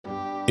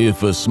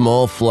If a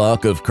small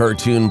flock of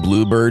cartoon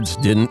bluebirds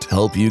didn't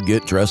help you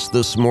get dressed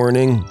this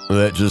morning,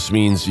 that just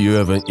means you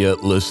haven't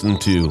yet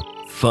listened to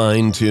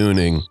Fine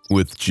Tuning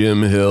with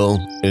Jim Hill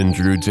and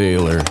Drew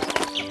Taylor.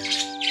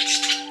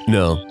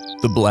 No,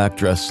 the black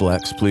dress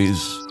slacks,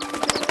 please.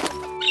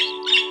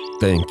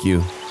 Thank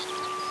you.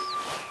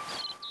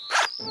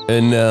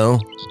 And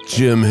now,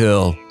 Jim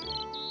Hill.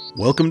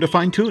 Welcome to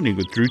Fine Tuning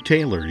with Drew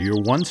Taylor,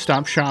 your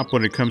one-stop shop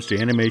when it comes to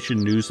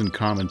animation news and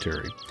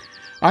commentary.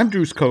 I'm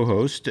Drew's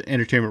co-host,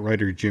 entertainment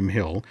writer Jim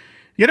Hill.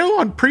 You know,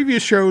 on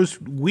previous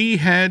shows, we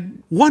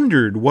had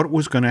wondered what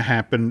was going to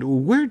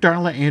happen, where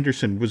Darla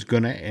Anderson was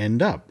going to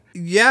end up.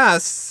 Yeah,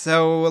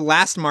 so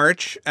last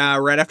March,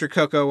 right after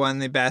Coco won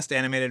the Best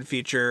Animated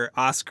Feature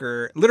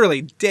Oscar,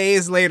 literally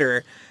days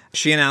later,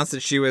 she announced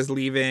that she was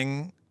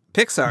leaving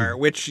Pixar,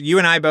 which you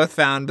and I both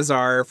found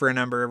bizarre for a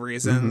number of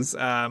reasons.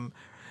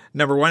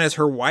 Number one is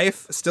her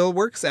wife still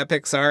works at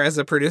Pixar as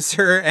a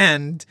producer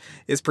and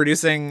is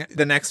producing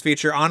the next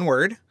feature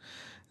Onward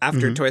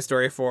after Toy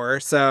Story 4.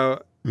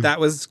 So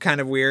that was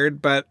kind of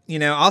weird. But, you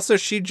know, also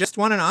she just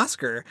won an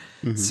Oscar.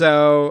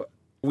 So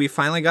we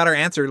finally got our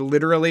answer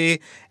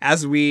literally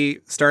as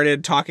we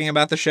started talking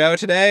about the show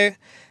today.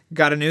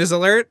 Got a news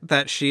alert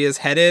that she is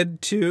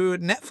headed to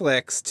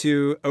Netflix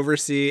to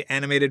oversee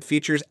animated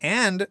features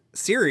and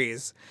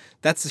series.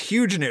 That's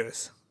huge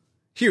news.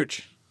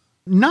 Huge.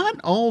 Not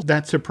all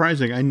that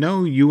surprising. I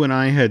know you and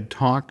I had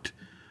talked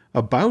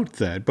about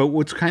that, but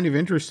what's kind of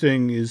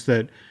interesting is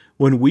that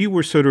when we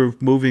were sort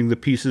of moving the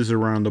pieces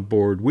around the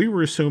board, we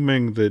were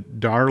assuming that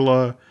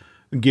Darla,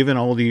 given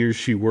all the years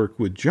she worked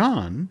with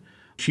John,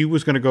 she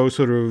was going to go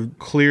sort of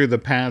clear the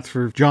path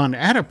for John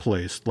at a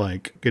place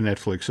like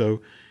Netflix.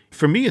 So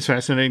for me, it's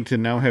fascinating to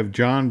now have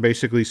John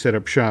basically set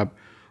up shop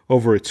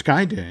over at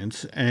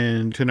Skydance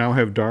and to now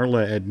have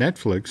Darla at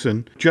Netflix.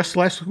 And just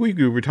last week,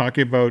 we were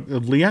talking about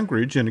Lee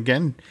Unkrich, and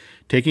again,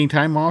 taking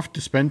time off to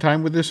spend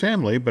time with his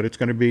family, but it's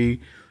going to be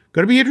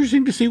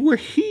interesting to see where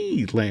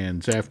he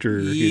lands after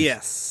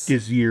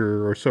his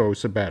year or so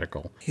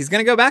sabbatical. He's going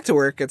to go back to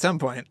work at some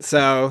point.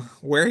 So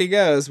where he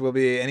goes will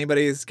be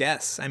anybody's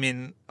guess. I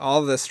mean,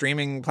 all the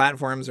streaming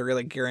platforms are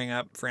really gearing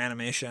up for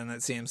animation,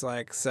 it seems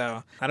like.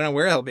 So I don't know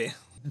where he'll be.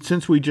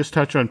 Since we just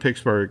touched on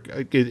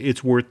Pixar,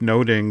 it's worth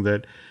noting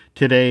that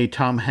today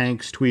Tom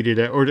Hanks tweeted,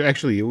 or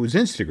actually it was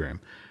Instagram,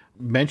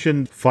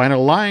 mentioned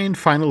final line,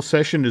 final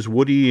session is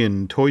Woody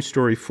in Toy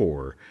Story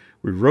 4.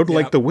 We rode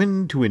like the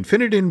wind to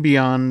infinity and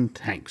beyond,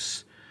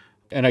 Hanks.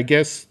 And I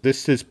guess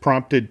this has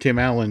prompted Tim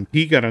Allen.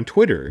 He got on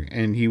Twitter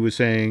and he was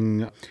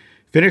saying,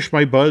 finished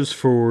my buzz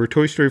for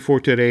Toy Story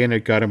 4 today and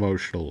it got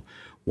emotional.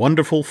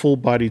 Wonderful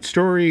full-bodied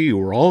story.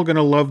 We're all going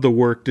to love the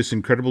work this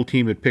incredible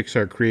team at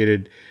Pixar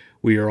created.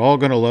 We are all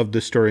going to love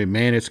this story.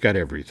 Man, it's got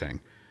everything.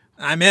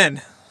 I'm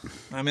in.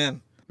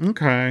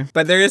 Okay.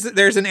 But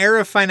there's an air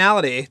of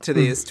finality to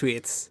these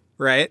tweets,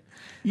 right?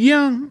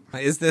 Yeah.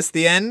 Is this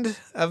the end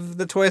of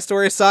the Toy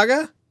Story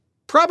saga?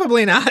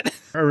 Probably not.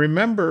 I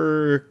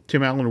remember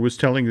Tim Allen was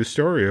telling the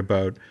story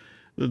about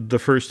the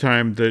first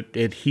time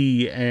that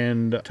he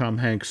and Tom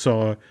Hanks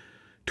saw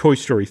Toy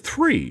Story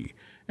 3.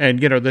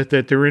 And, you know,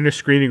 that they're in a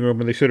screening room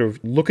and they sort of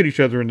look at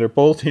each other and they're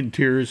both in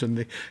tears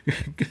and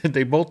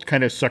they both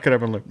kind of suck it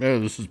up and like,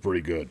 oh, this is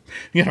pretty good.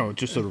 You know,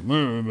 just sort of,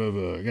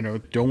 you know,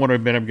 don't want to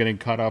admit I'm getting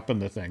caught up in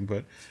the thing.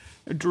 But,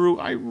 Drew,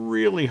 I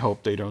really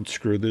hope they don't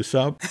screw this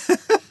up.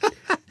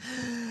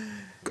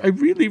 I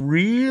really,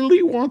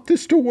 really want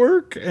this to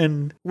work.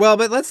 Well,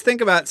 but let's think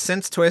about,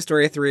 since Toy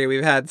Story 3,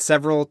 we've had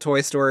several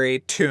Toy Story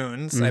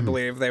tunes, I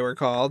believe they were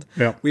called.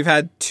 Yeah. We've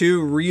had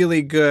two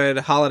really good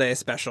holiday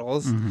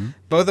specials,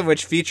 both of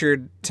which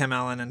featured Tim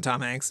Allen and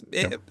Tom Hanks.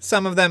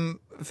 Some of them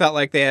felt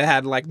like they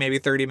had like maybe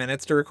 30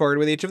 minutes to record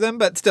with each of them,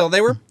 but still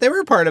they were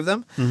a part of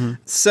them.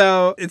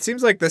 So it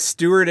seems like the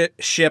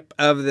stewardship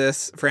of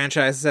this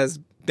franchise has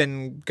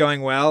been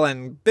going well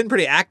and been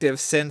pretty active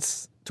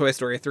since Toy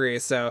Story 3.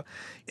 So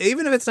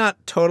even if it's not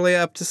totally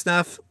up to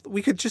snuff,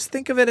 we could just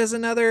think of it as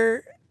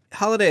another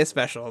holiday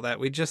special that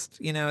we just,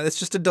 you know, it's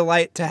just a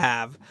delight to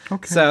have.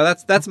 Okay. So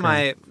that's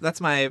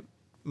my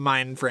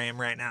mind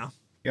frame right now.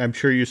 I'm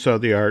sure you saw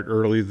the art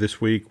early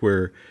this week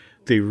where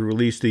they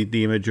released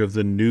the image of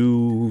the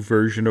new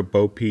version of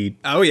Bo Peep.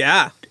 Oh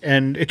yeah.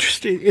 And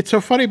it's so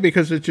funny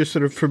because it's just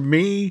sort of, for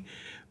me,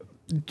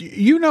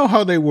 you know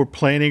how they were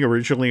planning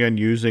originally on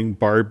using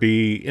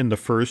Barbie in the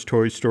first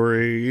Toy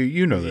Story?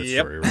 You know that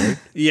story, right?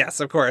 Yes,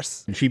 of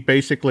course. And she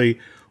basically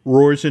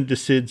roars into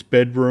Sid's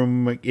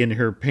bedroom in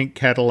her pink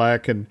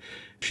Cadillac and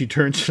she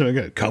turns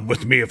to, come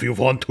with me if you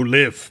want to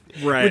live.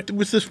 Right. It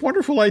was this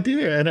wonderful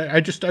idea. And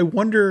I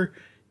wonder,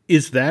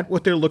 is that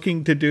what they're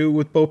looking to do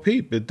with Bo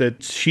Peep?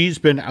 That she's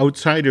been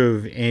outside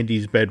of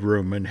Andy's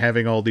bedroom and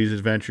having all these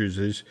adventures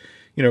is,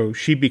 you know,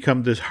 she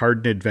become this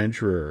hardened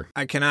adventurer.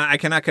 I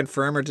cannot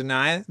confirm or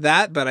deny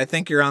that, but I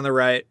think you're on the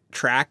right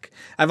track.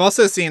 I've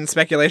also seen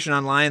speculation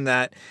online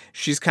that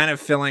she's kind of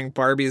filling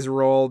Barbie's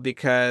role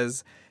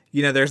because,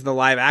 you know, there's the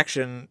live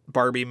action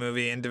Barbie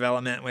movie in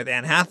development with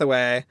Anne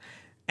Hathaway.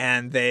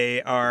 and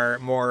they are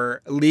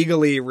more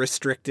legally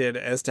restricted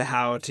as to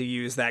how to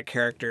use that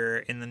character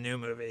in the new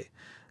movie.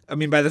 I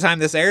mean, by the time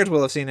this airs,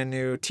 we'll have seen a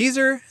new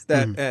teaser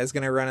that is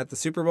going to run at the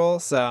Super Bowl.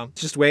 So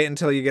just wait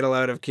until you get a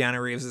load of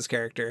Keanu Reeves'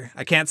 character.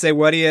 I can't say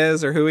what he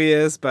is or who he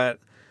is, but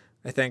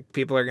I think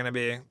people are going to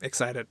be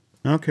excited.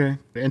 Okay.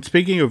 And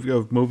speaking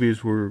of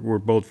movies we're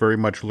both very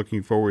much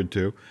looking forward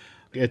to,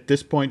 at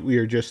this point we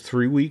are just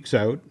 3 weeks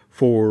out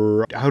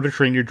for How to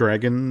Train Your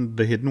Dragon: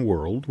 The Hidden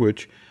World,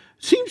 which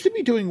seems to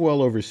be doing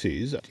well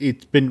overseas.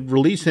 It's been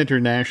released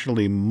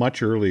internationally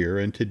much earlier,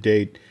 and to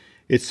date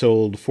it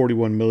sold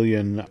 41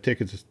 million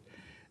tickets.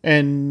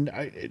 And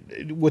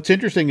what's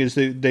interesting is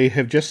they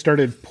have just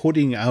started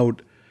putting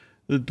out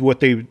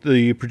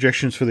the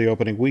projections for the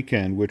opening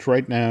weekend, which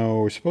right now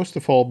are supposed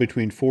to fall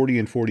between 40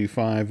 and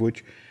 45,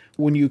 which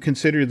when you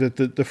consider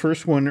that the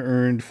first one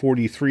earned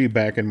 43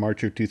 back in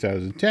March of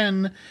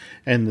 2010,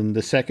 and then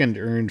the second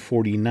earned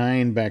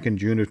 49 back in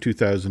June of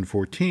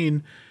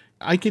 2014,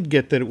 I could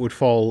get that it would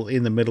fall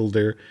in the middle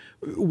there.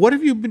 What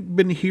have you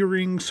been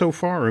hearing so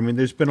far? I mean,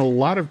 there's been a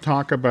lot of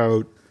talk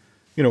about,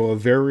 a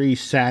very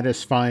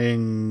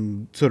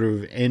satisfying sort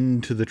of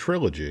end to the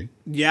trilogy.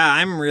 Yeah,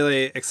 I'm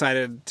really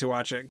excited to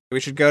watch it. We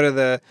should go to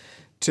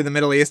the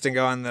Middle East and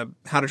go on the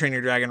How to Train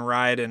Your Dragon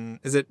ride. And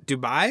is it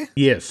Dubai?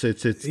 Yes,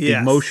 it's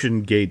the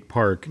Motion Gate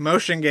Park.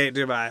 Motion Gate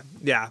Dubai.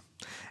 Yeah.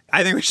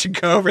 I think we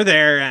should go over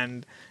there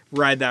and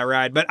ride that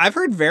ride. But I've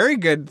heard very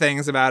good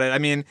things about it. I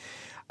mean,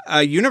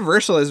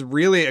 Universal is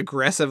really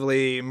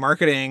aggressively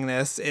marketing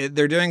this.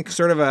 They're doing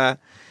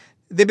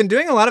they've been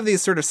doing a lot of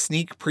these sort of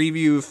sneak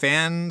preview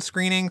fan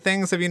screening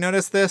things. Have you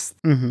noticed this?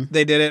 Mm-hmm.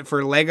 They did it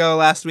for Lego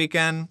last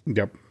weekend.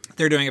 Yep.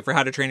 They're doing it for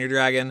How to Train Your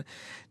Dragon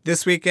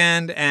this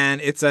weekend,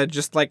 and it's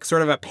just like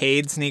sort of a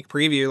paid sneak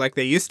preview like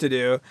they used to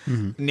do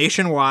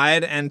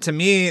nationwide. And to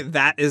me,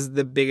 that is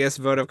the biggest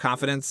vote of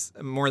confidence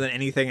more than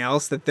anything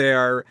else, that they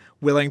are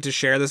willing to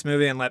share this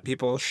movie and let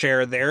people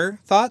share their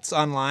thoughts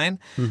online.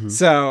 Mm-hmm.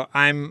 So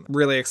I'm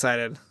really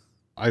excited.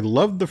 I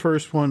loved the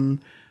first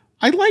one.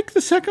 I like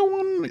the second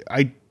one.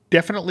 I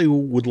definitely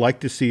would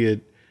like to see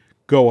it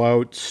go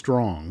out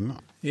strong.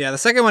 Yeah, the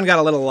second one got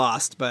a little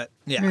lost, but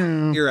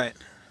yeah. You're right.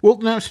 Well,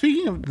 now,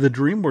 speaking of the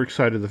DreamWorks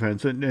side of the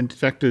fence, and in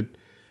fact,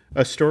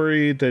 a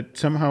story that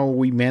somehow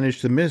we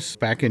managed to miss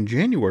back in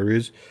January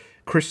is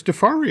Chris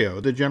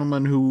DeFario, the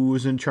gentleman who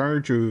was in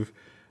charge of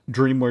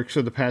DreamWorks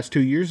for the past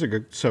 2 years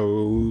ago,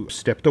 so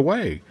stepped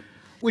away,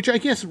 which I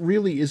guess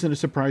really isn't a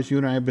surprise. You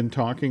and I have been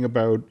talking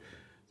about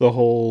the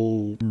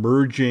whole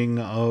merging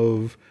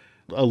of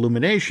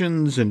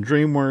Illuminations and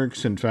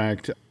DreamWorks. In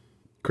fact,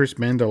 Chris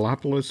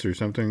Mandalopoulos or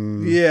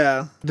something.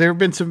 Yeah. There have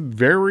been some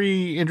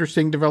very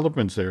interesting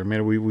developments there. I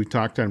mean, we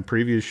talked on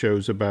previous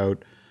shows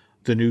about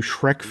the new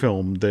Shrek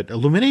film that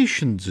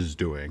Illuminations is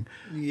doing.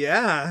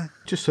 Yeah. It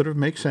just sort of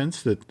makes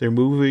sense that they're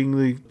moving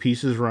the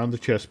pieces around the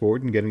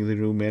chessboard and getting the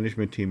new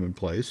management team in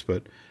place.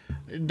 But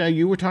now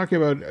you were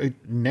talking about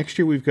next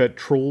year we've got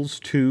Trolls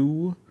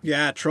 2.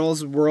 Yeah,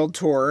 Trolls World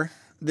Tour.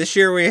 This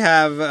year we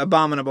have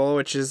Abominable,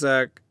 which is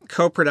a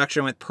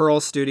co-production with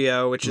Pearl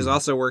Studio, which is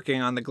also working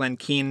on the Glenn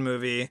Keane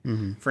movie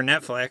for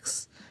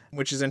Netflix,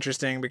 which is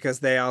interesting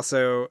because they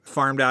also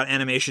farmed out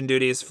animation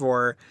duties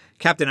for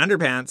Captain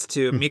Underpants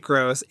to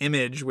Micros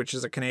Image, which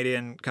is a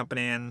Canadian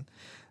company, and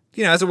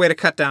as a way to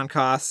cut down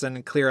costs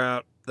and clear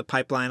out the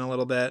pipeline a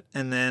little bit.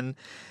 And then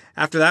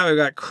after that, we've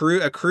got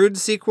a Crude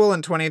sequel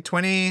in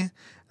 2020,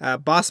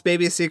 Boss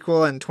Baby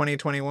sequel in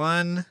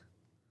 2021,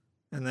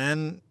 and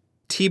then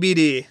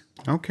TBD.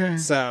 Okay.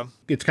 So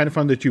it's kind of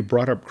fun that you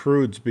brought up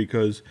Crudes,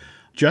 because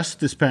just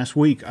this past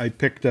week I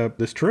picked up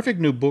this terrific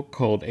new book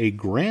called A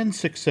Grand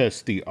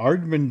Success, The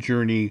Aardman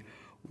Journey,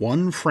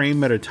 One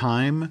Frame at a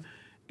Time.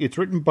 It's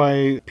written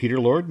by Peter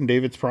Lord and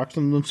David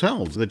Sproxton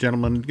themselves, the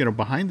gentleman,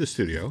 behind the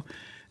studio.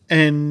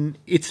 And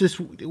it's this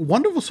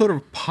wonderful sort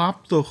of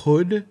pop the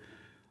hood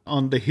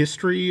on the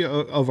history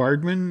of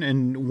Aardman.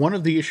 And one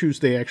of the issues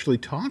they actually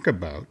talk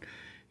about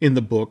in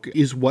the book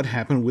is what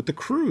happened with the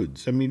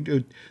Crudes. I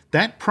mean,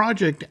 that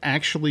project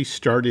actually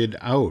started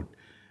out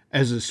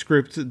as a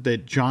script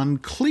that John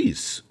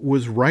Cleese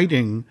was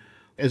writing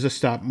as a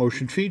stop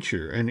motion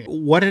feature. And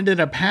what ended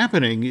up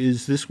happening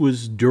is this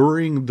was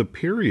during the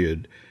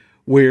period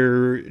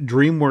where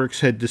DreamWorks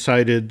had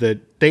decided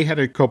that they had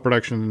a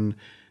co-production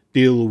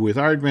deal with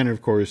Aardman.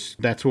 Of course,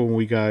 that's when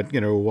we got,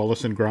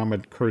 Wallace and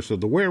Gromit, Curse of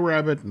the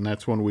Were-Rabbit, and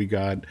that's when we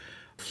got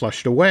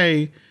Flushed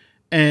Away.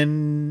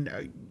 And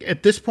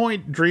at this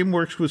point,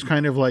 DreamWorks was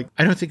kind of like,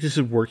 I don't think this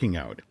is working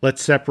out.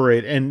 Let's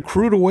separate. And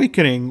Crude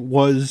Awakening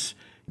was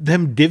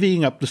them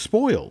divvying up the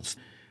spoils.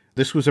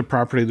 This was a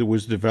property that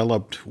was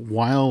developed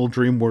while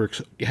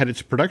DreamWorks had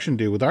its production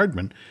deal with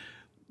Aardman.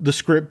 The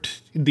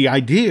script, the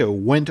idea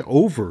went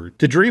over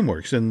to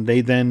DreamWorks, and they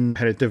then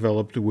had it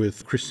developed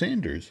with Chris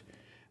Sanders.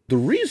 The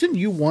reason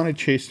you want to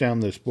chase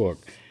down this book,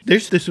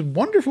 there's this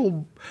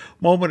wonderful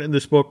moment in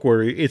this book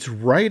where it's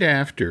right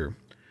after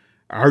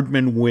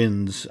Aardman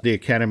wins the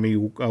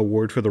Academy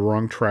Award for The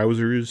Wrong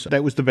Trousers.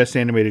 That was the best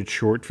animated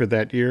short for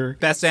that year.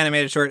 Best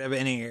animated short of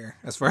any year,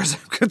 as far as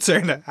I'm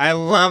concerned. I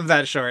love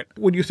that short.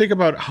 When you think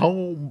about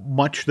how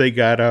much they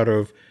got out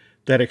of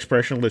that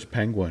expressionless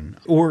penguin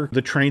or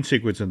the train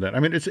sequence in that, I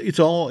mean, it's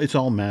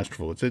all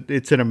masterful.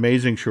 It's an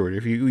amazing short.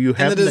 If you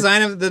have and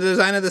the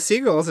design of the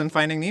seagulls in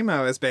Finding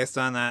Nemo is based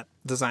on that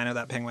design of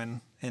that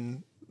penguin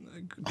in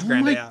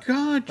Grand Day Out. Oh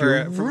my God,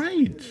 you're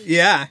right.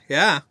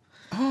 Yeah.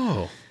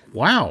 Oh.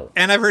 Wow.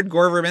 And I've heard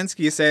Gore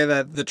Verbinski say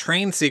that the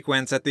train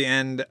sequence at the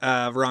end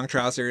of Wrong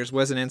Trousers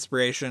was an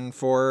inspiration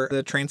for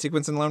the train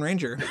sequence in Lone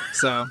Ranger.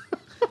 So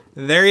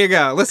there you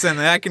go. Listen,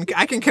 I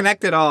can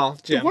connect it all,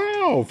 Jim.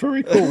 Wow,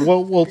 very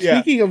cool. Well,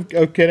 speaking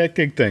of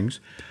connecting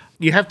things,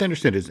 you have to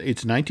understand it's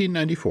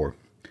 1994.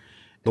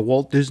 The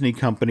Walt Disney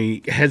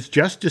Company has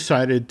just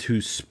decided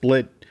to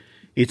split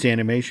its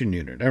animation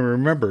unit. I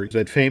remember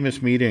that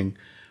famous meeting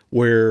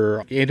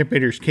where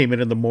animators came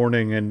in the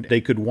morning and they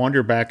could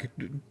wander back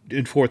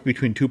and forth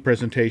between two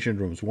presentation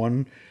rooms.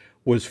 One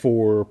was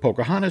for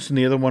Pocahontas and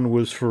the other one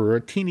was for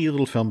a teeny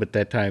little film at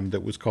that time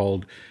that was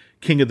called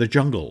King of the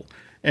Jungle.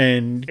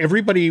 And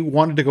everybody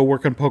wanted to go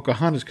work on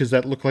Pocahontas because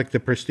that looked like the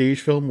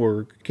prestige film,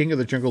 where King of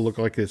the Jungle looked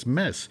like this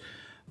mess.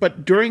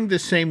 But during the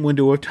same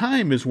window of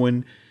time is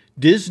when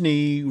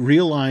Disney,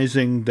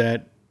 realizing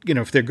that,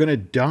 if they're going to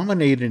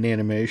dominate in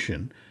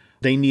animation,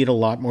 they need a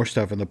lot more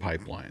stuff in the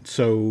pipeline.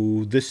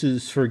 So this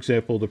is, for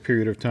example, the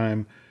period of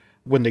time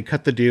when they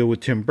cut the deal with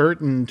Tim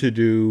Burton to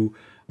do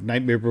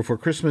Nightmare Before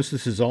Christmas.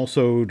 This is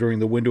also during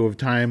the window of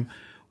time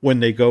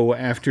when they go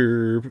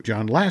after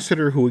John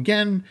Lasseter, who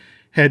again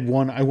had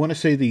won, I want to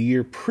say, the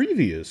year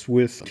previous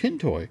with Tin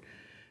Toy,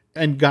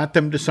 and got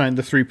them to sign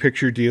the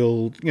 3-picture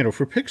deal,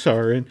 for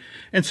Pixar.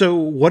 And so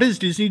what does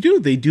Disney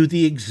do? They do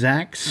the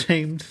exact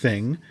same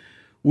thing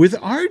with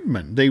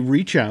Aardman. They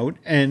reach out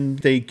and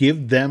they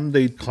give them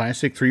the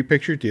classic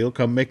 3-picture deal,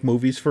 come make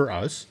movies for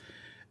us.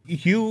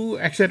 You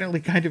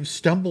accidentally kind of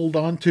stumbled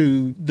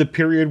onto the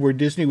period where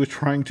Disney was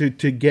trying to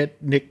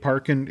get Nick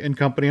Park and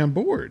company on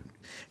board.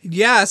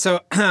 Yeah, so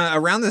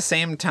around the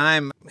same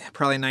time,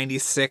 probably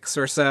 96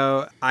 or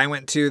so, I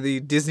went to the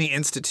Disney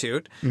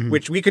Institute,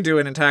 which we could do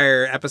an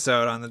entire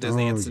episode on the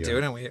Disney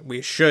Institute, and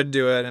we should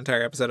do an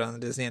entire episode on the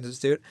Disney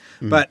Institute.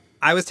 But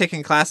I was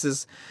taking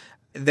classes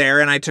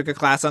there, and I took a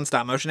class on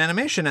stop motion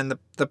animation, and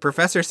the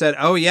professor said,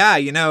 oh yeah,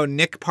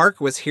 Nick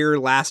Park was here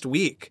last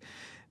week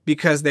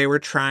because they were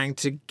trying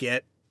to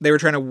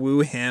woo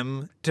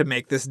him to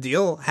make this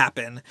deal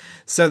happen.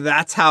 So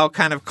that's how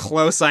kind of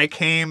close I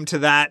came to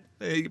that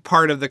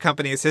part of the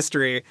company's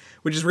history,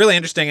 which is really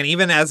interesting. And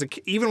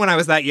even when I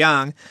was that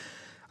young,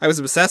 I was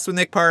obsessed with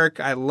Nick Park.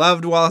 I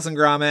loved Wallace and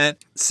Gromit.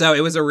 So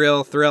it was a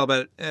real thrill,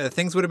 but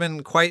things would have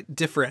been quite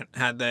different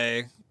had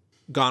they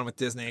gone with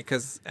Disney,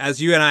 because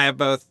as you and I have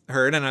both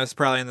heard, and I was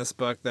probably in this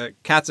book,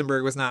 that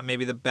Katzenberg was not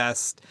maybe the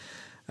best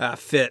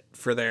fit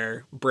for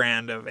their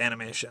brand of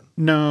animation.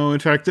 No, in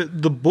fact,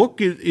 the book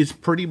is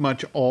pretty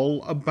much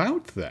all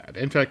about that.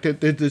 In fact,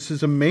 this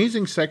is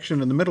amazing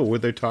section in the middle where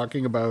they're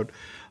talking about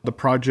the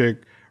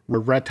project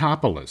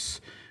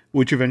Ratopolis,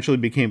 which eventually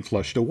became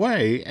Flushed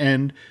Away,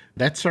 and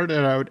that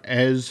started out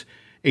as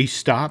a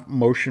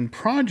stop-motion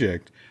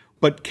project,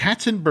 but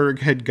Katzenberg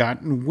had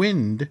gotten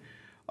wind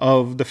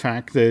of the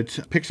fact that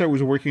Pixar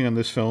was working on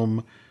this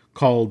film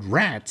called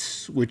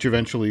Rats, which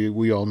eventually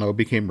we all know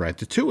became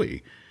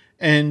Ratatouille.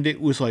 And it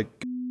was like,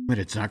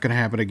 it's not going to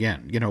happen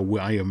again.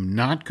 I am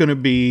not going to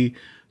be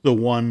the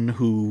one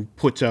who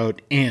puts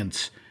out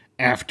ants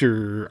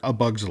after A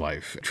Bug's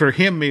Life. For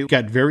him, it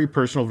got very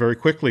personal very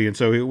quickly. And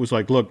so it was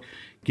like, look,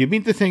 give me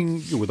the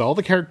thing with all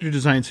the character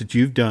designs that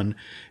you've done,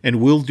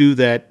 and we'll do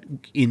that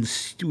in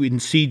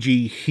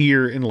CG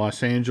here in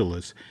Los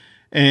Angeles.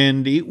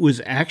 And it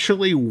was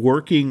actually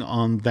working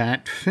on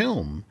that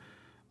film.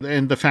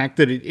 And the fact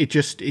that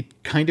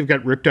it kind of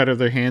got ripped out of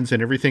their hands,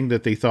 and everything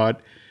that they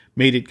thought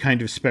made it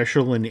kind of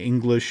special in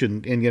English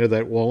and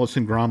that Wallace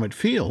and Gromit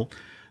feel,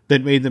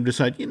 that made them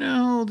decide,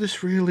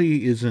 this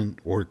really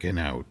isn't working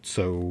out.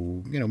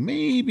 So,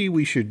 maybe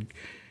we should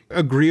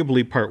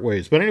agreeably part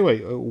ways. But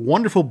anyway, a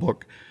wonderful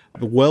book,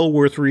 well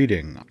worth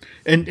reading.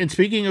 And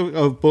speaking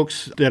of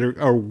books that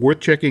are worth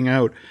checking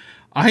out,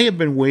 I have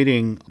been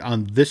waiting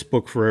on this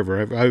book forever.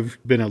 I've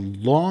been a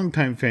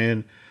longtime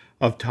fan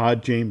of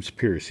Todd James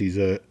Pierce. He's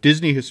a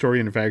Disney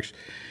historian. In fact,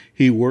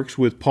 he works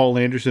with Paul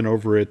Anderson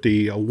over at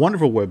the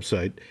wonderful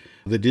website,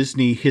 the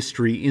Disney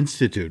History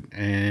Institute.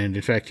 And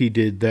in fact, he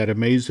did that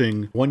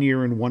amazing 1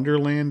 Year in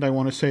Wonderland, I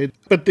want to say.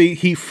 But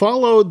he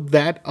followed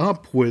that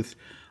up with,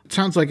 it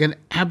sounds like an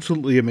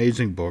absolutely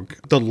amazing book,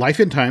 The Life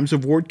and Times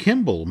of Ward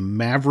Kimball,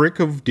 Maverick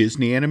of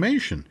Disney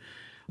Animation.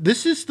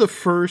 This is the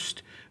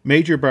first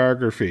major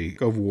biography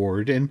of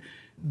Ward. And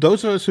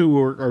those of us who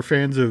are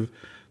fans of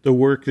the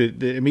work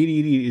that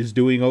Amity is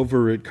doing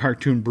over at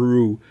Cartoon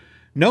Brew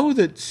know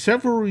that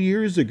several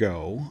years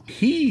ago,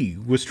 he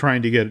was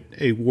trying to get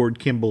a Ward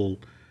Kimball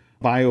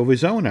bio of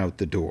his own out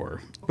the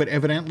door, but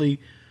evidently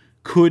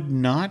could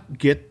not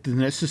get the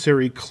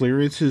necessary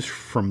clearances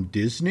from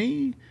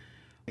Disney.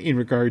 in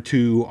regard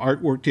to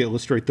artwork to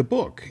illustrate the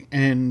book.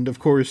 And of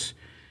course,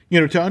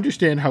 to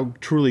understand how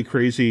truly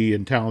crazy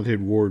and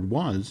talented Ward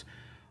was,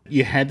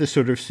 you had to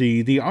sort of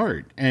see the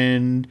art.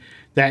 And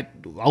that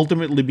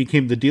ultimately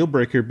became the deal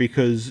breaker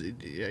because,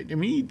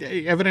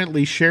 he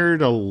evidently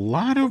shared a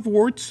lot of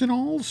warts and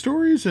all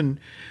stories. And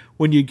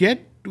when you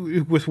get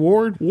with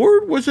Ward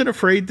wasn't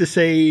afraid to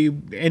say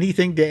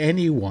anything to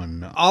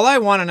anyone. All I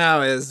want to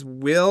know is,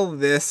 will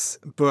this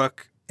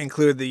book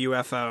include the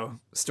UFO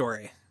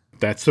story?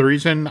 That's the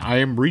reason I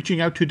am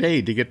reaching out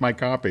today to get my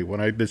copy.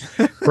 When this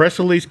press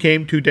release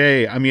came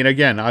today,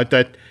 again,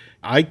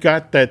 I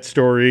got that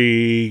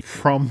story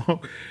from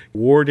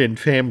Ward and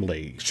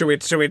family. Should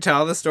we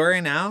tell the story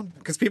now?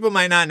 Because people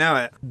might not know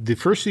it. The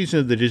first season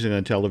of the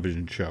Disneyland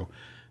television show,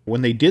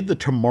 when they did the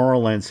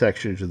Tomorrowland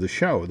sections of the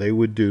show, they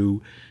would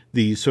do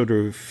these sort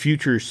of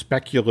future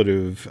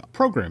speculative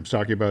programs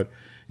talking about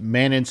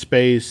man in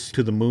space,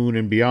 to the moon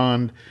and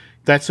beyond,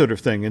 that sort of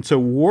thing. And so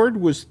Ward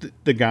was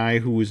the guy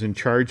who was in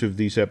charge of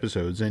these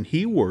episodes, and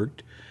he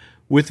worked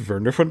with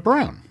Werner von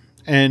Braun.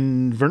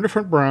 And Werner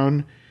von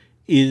Braun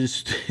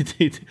is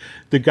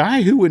the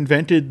guy who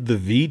invented the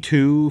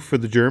V2 for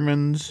the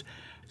Germans.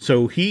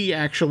 So he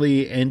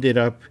actually ended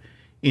up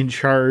in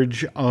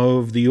charge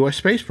of the U.S.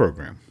 space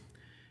program.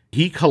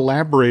 He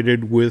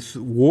collaborated with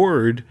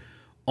Ward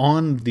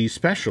on these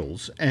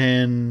specials.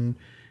 And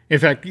in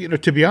fact,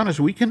 to be honest,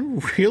 we can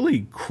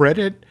really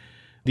credit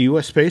the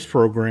U.S. space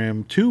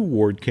program to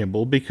Ward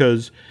Kimball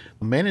because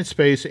Man in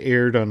Space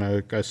aired on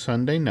a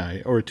Sunday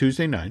night or a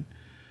Tuesday night.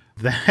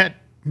 That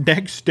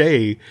next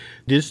day,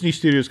 Disney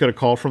Studios got a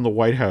call from the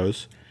White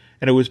House,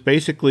 and it was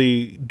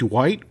basically,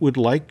 Dwight would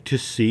like to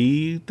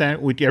see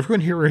that. Would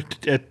everyone here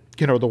at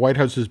the White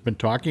House has been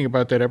talking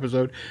about that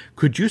episode?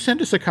 Could you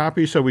send us a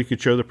copy so we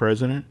could show the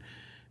president?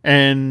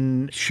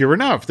 And sure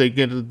enough, they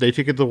take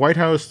it to the White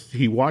House.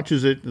 He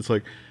watches it. It's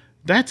like,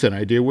 that's an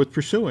idea worth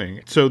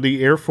pursuing. So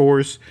the Air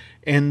Force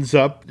ends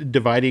up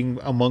dividing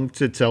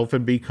amongst itself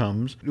and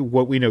becomes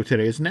what we know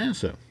today as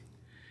NASA.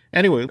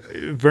 Anyway,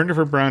 Werner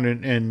von Braun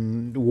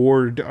and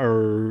Ward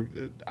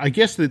I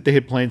guess that they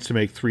had plans to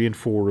make 3 and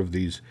 4 of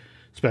these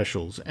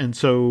specials. And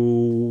so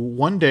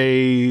one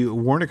day,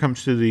 Warner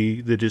comes to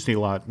the Disney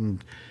lot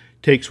and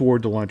takes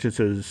Ward to lunch and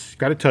says,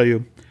 got to tell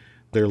you,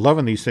 they're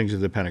loving these things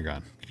at the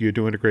Pentagon. You're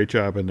doing a great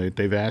job, and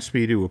they've asked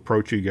me to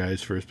approach you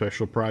guys for a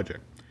special project.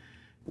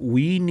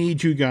 We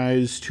need you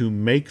guys to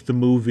make the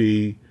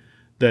movie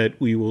that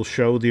we will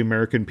show the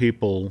American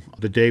people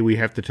the day we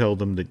have to tell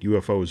them that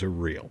UFOs are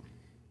real.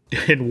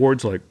 And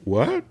Ward's like,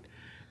 what?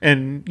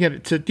 And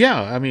it said,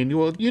 yeah,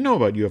 well, you know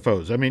about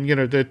UFOs.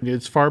 That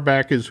as far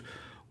back as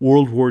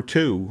World War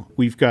II,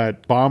 we've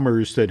got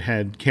bombers that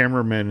had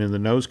cameramen in the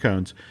nose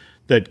cones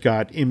that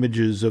got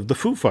images of the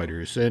Foo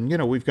Fighters. And,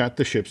 we've got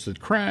the ships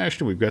that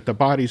crashed, and we've got the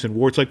bodies, and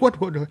Ward's like, what?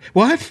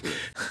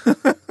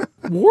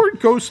 Ward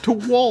goes to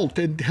Walt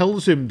and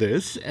tells him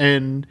this,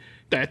 and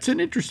that's an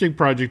interesting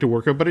project to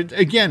work on. But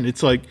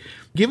it's like,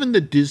 given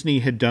that Disney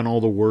had done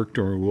all the work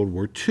during World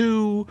War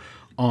II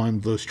on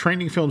those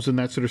training films and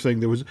that sort of thing,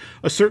 there was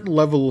a certain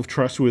level of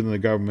trust within the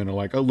government of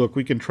like, oh, look,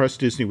 we can trust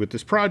Disney with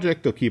this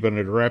project. They'll keep it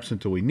under wraps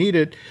until we need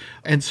it.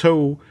 And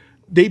so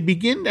they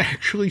begin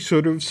actually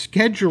sort of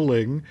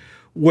scheduling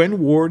when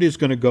Ward is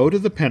going to go to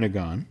the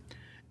Pentagon.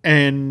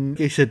 And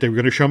they said they were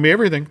going to show me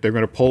everything. They're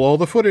going to pull all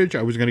the footage.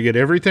 I was going to get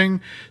everything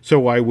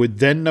so I would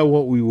then know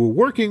what we were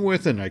working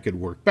with, and I could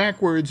work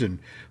backwards and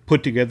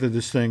put together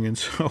this thing. And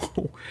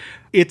so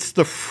it's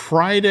the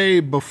Friday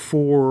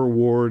before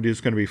Ward is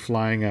going to be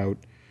flying out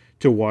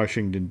to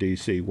Washington,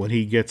 D.C. when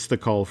he gets the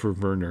call for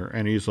Werner.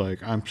 And he's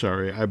like, I'm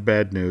sorry, I have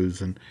bad news.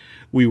 And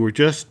we were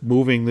just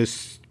moving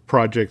this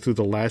project through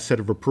the last set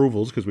of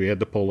approvals because we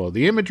had to pull all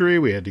the imagery.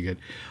 We had to get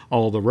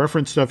all the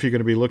reference stuff you're going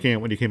to be looking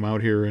at when you came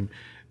out here. And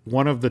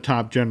one of the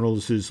top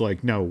generals is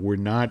like, no, we're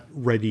not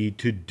ready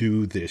to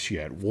do this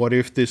yet. What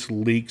if this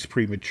leaks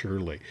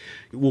prematurely?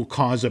 It will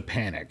cause a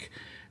panic.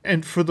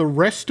 And for the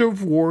rest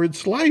of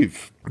Ward's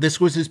life,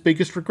 this was his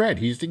biggest regret.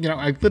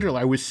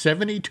 I was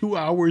 72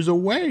 hours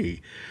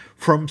away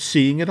from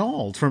seeing it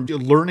all, from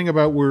learning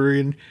about we're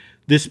in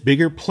this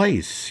bigger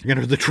place.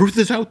 The truth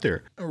is out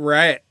there.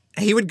 Right.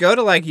 He would go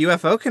to like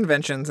UFO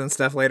conventions and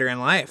stuff later in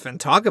life and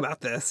talk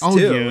about this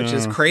too, which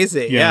is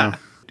crazy. Yeah.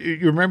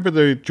 You remember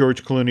the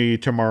George Clooney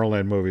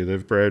Tomorrowland movie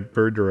that Brad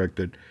Bird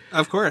directed?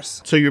 Of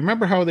course. So you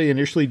remember how they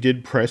initially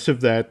did press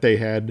of that? They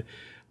had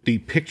the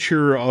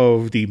picture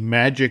of the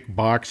magic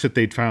box that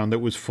they'd found that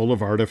was full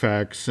of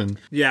artifacts. And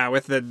yeah,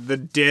 with the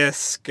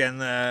disc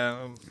and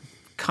the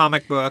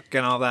comic book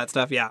and all that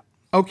stuff. Yeah.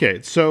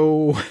 Okay,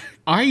 so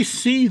I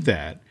see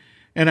that.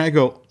 And I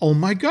go, oh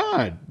my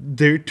God,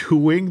 they're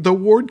doing the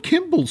Ward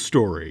Kimball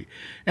story.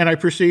 And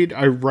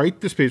I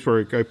write this piece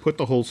where I put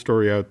the whole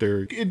story out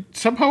there.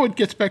 Somehow it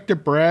gets back to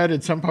Brad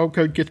and somehow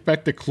it gets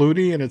back to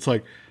Clooney. And it's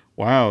like,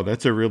 wow,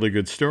 that's a really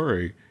good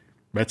story.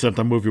 that's not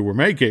the movie we're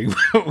making,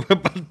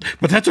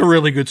 but that's a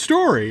really good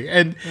story.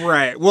 And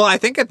right. Well, I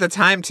think at the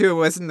time too, it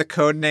wasn't the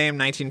code name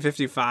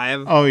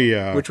 1955. Oh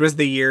yeah, which was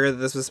the year that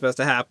this was supposed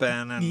to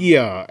happen. And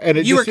yeah,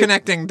 and you were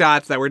connecting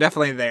dots that were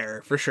definitely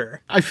there for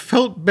sure. I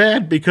felt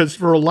bad because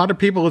for a lot of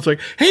people, it's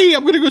like, hey,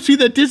 I'm going to go see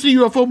that Disney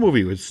UFO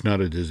movie. It's not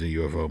a Disney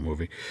UFO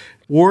movie.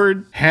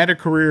 Ward had a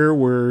career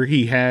where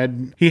he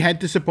had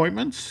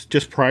disappointments.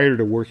 Just prior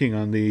to working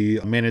on the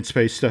Man in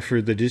Space stuff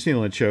for the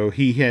Disneyland show,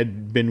 he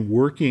had been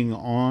working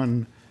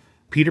on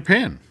Peter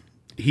Pan.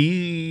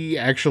 He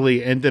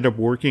actually ended up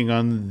working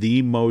on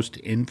the most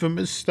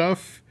infamous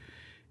stuff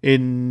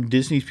in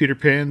Disney's Peter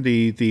Pan,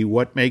 the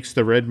what makes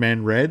the red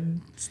man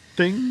red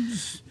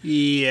things.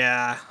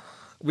 Yeah.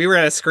 We were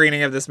at a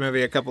screening of this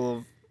movie a couple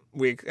of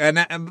weeks, and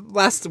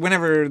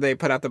whenever they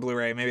put out the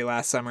Blu-ray, maybe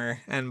last summer,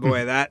 and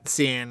boy, that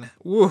scene,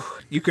 woo,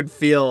 you could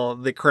feel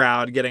the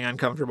crowd getting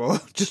uncomfortable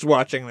just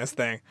watching this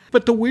thing.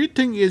 But the weird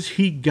thing is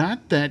he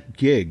got that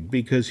gig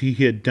because he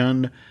had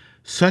done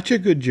such a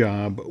good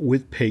job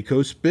with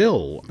Pecos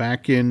Bill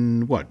back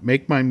in,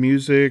 Make My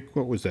Music,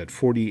 what was that,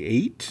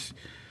 48?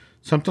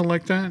 Something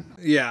like that?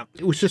 Yeah.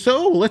 It was just,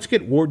 let's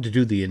get Ward to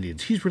do the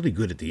Indians. He's really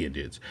good at the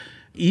Indians.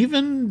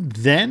 Even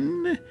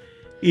then,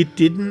 it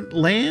didn't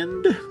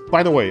land.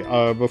 By the way,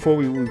 before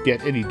we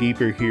get any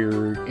deeper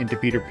here into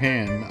Peter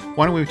Pan,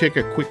 why don't we take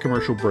a quick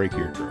commercial break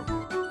here, Drew?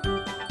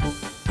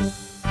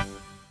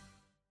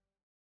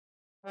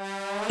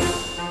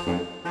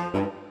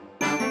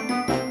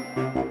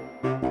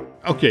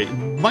 Okay,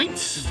 might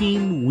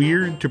seem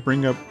weird to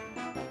bring up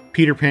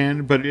Peter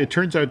Pan, but it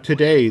turns out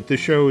today the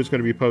show is going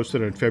to be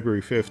posted on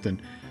February 5th,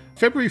 and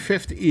February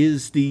 5th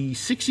is the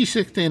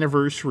 66th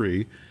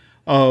anniversary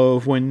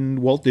of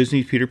when Walt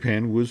Disney's Peter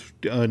Pan was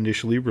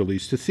initially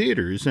released to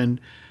theaters. And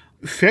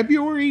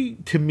February,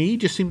 to me,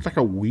 just seems like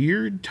a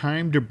weird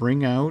time to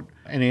bring out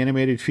an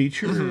animated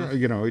feature,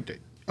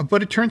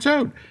 but it turns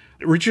out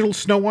original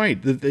Snow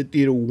White that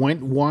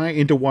went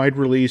into wide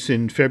release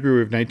in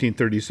February of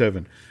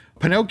 1937.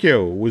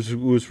 Pinocchio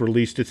was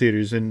released to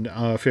theaters in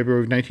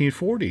February of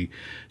 1940.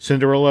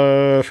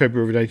 Cinderella,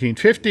 February of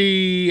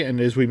 1950. And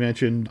as we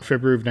mentioned,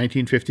 February of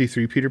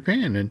 1953, Peter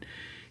Pan. And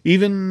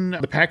even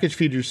the package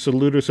features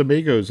Saludos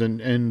Amigos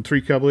and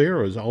Three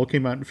Caballeros all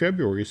came out in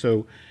February.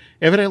 So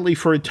evidently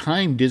for a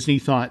time, Disney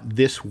thought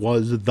this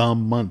was the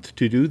month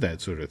to do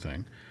that sort of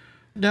thing.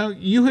 Now,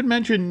 you had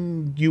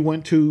mentioned you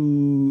went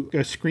to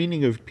a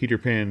screening of Peter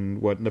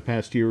Pan, in the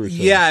past year or so?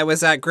 Yeah, it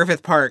was at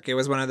Griffith Park. It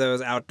was one of those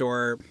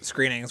outdoor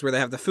screenings where they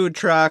have the food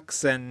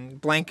trucks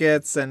and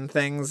blankets and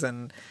things.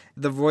 And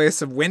the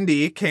voice of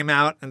Wendy came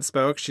out and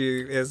spoke. She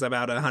is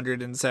about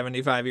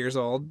 175 years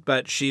old,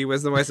 but she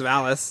was the voice of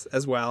Alice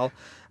as well.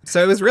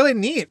 So it was really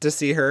neat to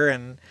see her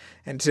and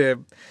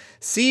to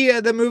see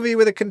the movie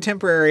with a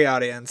contemporary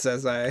audience,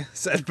 as I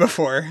said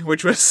before,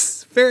 which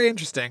was very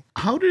interesting.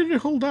 How did it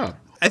hold up?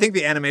 I think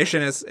the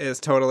animation is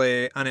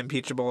totally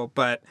unimpeachable,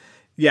 but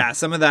yeah,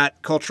 some of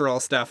that cultural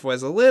stuff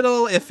was a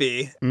little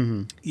iffy.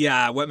 Mm-hmm.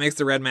 Yeah, what makes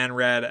the red man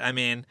red? I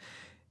mean,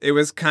 it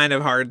was kind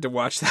of hard to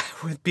watch that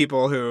with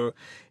people who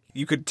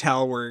you could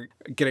tell were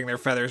getting their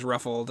feathers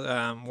ruffled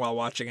while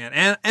watching it,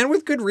 and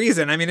with good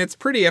reason. I mean, it's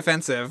pretty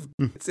offensive.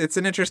 It's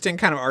an interesting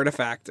kind of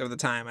artifact of the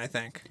time, I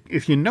think.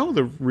 If you know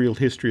the real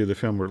history of the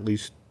film, or at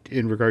least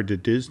in regard to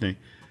Disney,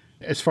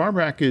 as far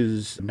back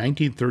as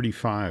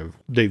 1935,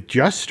 they've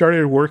just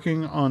started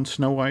working on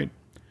Snow White,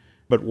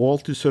 but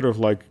Walt is sort of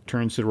like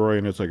turns to Roy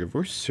and it's like, if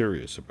we're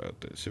serious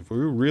about this, if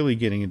we're really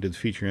getting into the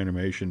feature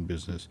animation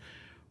business,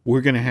 we're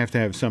going to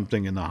have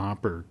something in the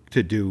hopper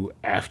to do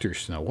after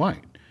Snow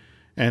White.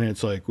 And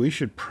it's like, we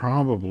should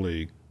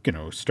probably,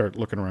 start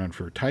looking around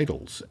for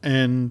titles.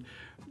 And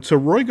so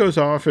Roy goes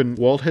off and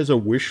Walt has a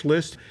wish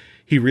list.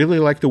 He really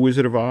liked The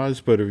Wizard of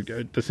Oz, but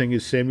the thing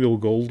is Samuel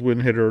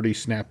Goldwyn had already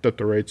snapped up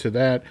the rights to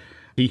that.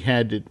 He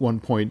had at one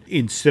point,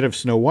 instead of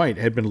Snow White,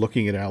 had been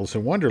looking at Alice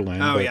in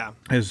Wonderland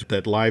as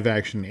that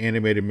live-action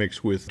animated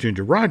mix with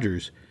Ginger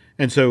Rogers.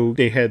 And so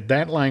they had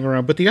that lying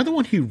around. But the other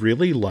one he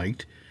really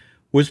liked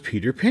was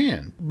Peter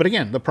Pan. But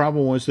again, the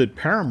problem was that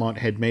Paramount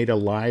had made a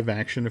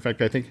live-action. In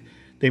fact, I think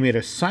they made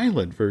a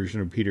silent version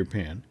of Peter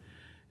Pan.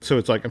 So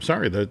it's like, I'm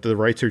sorry, the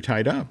rights are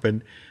tied up.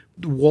 And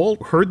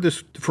Walt heard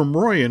this from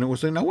Roy, and it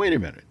was like, no, wait a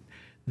minute.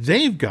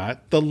 They've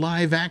got the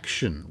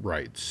live-action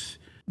rights.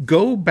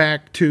 Go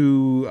back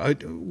to,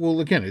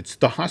 again, it's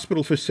the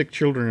Hospital for Sick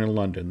Children in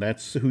London.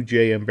 That's who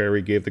J.M.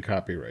 Barrie gave the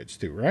copyrights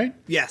to, right?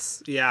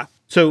 Yes, yeah.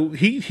 So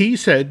he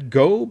said,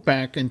 go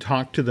back and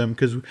talk to them,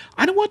 because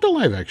I don't want the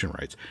live-action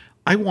rights.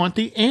 I want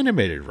the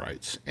animated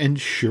rights.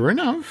 And sure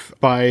enough,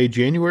 by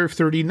January of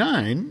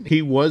 1939,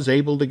 he was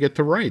able to get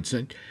the rights.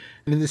 And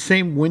in the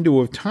same window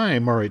of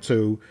time, all right,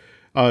 so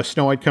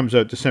Snow White comes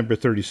out December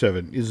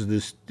 1937,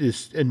 is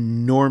this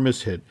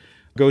enormous hit.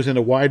 Goes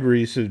into wide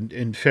release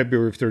in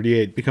February of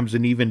 1938, becomes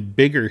an even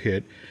bigger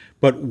hit.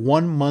 But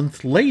 1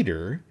 month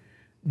later,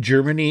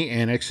 Germany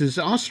annexes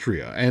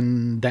Austria,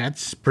 and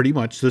that's pretty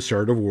much the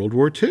start of World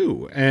War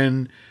II.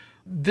 And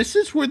this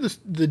is where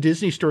the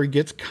Disney story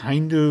gets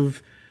kind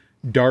of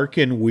dark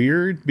and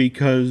weird,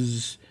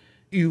 because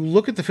you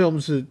look at the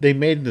films that they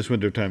made in this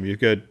window of time. You've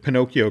got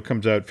Pinocchio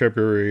comes out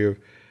February of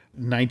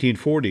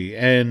 1940,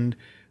 and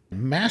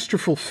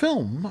masterful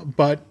film,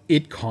 but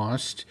it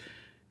cost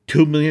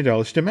 $2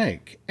 million to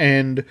make.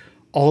 And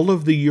all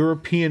of the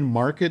European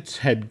markets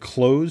had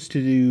closed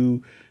to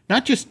do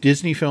not just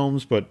Disney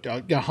films, but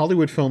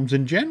Hollywood films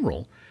in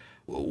general.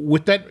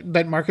 With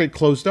that market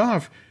closed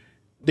off,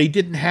 they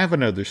didn't have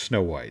another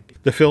Snow White.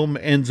 The film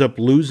ends up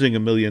losing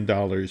 $1 million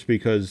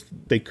because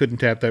they couldn't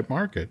tap that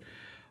market.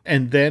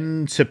 And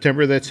then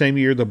September that same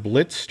year, the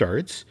Blitz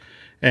starts.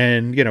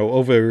 And,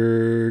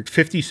 over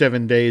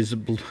 57 days,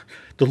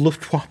 the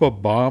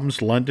Luftwaffe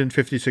bombs London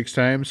 56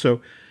 times.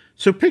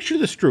 So picture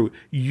this, Drew.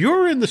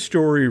 You're in the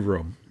story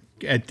room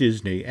at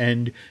Disney,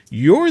 and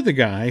you're the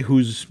guy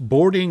who's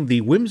boarding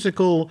the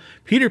whimsical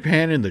Peter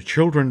Pan and the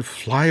Children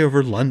Fly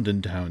Over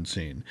London Town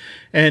scene.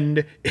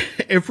 And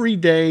every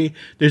day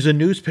there's a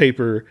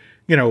newspaper,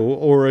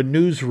 or a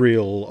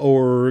newsreel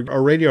or a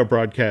radio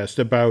broadcast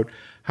about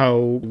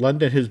how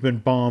London has been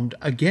bombed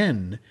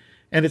again.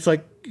 And it's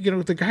like,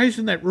 the guys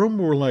in that room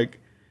were like,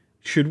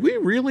 should we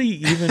really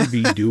even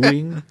be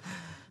doing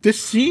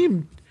this?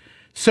 Seemed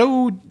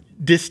so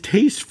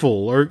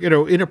distasteful or,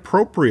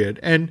 inappropriate.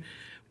 And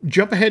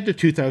jump ahead to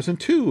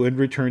 2002 and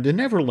Return to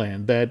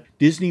Neverland, that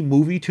Disney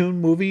Movie Tune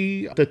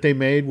movie that they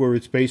made where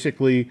it's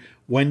basically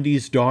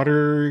Wendy's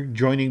daughter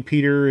joining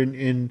Peter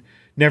in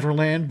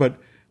Neverland, but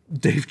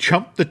they've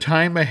jumped the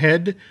time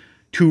ahead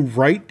to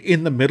right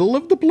in the middle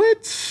of the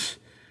Blitz.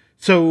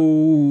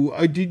 So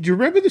did you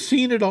remember the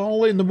scene at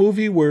all in the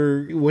movie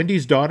where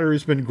Wendy's daughter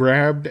has been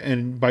grabbed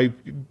and by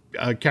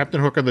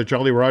Captain Hook and the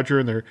Jolly Roger,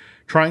 and they're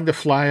trying to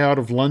fly out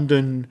of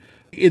London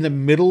in the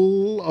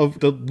middle of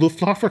the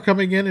Luftwaffe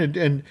coming in,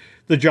 and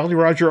the Jolly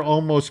Roger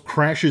almost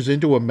crashes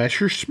into a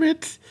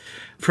Messerschmitt?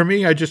 For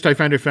me, I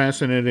find it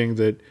fascinating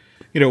that,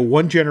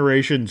 one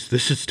generation's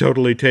 "this is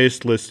totally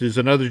tasteless" is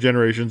another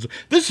generation's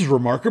 "this is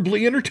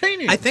remarkably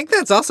entertaining." I think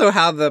that's also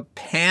how the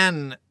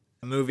Pan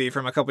movie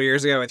from a couple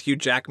years ago with Hugh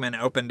Jackman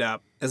opened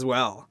up as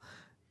well.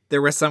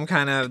 There was some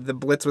kind of, the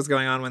Blitz was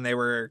going on when they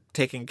were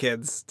taking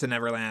kids to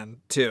Neverland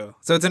too.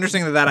 So it's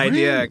interesting that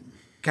idea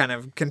kind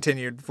of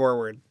continued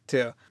forward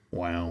too.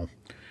 Wow.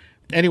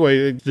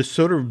 Anyway, to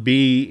sort of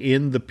be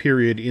in the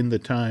period, in the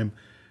time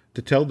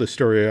to tell this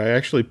story, I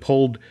actually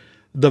pulled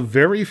the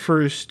very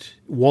first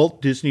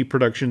Walt Disney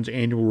Productions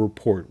annual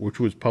report,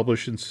 which was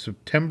published in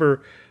September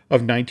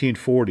of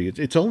 1940.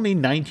 It's only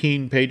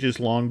 19 pages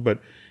long, but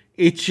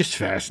it's just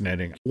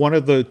fascinating. One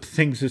of the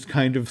things that's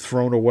kind of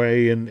thrown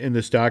away in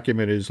this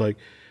document is like,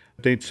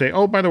 they'd say,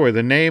 oh, by the way,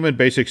 the name and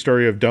basic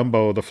story of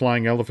Dumbo, the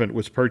flying elephant,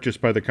 was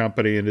purchased by the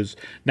company and is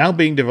now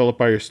being developed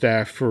by your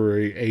staff for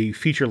a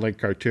feature-length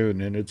cartoon.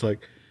 And it's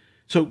like,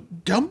 so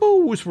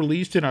Dumbo was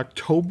released in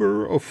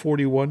October of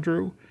 41,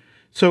 Drew.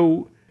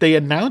 So they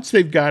announced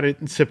they've got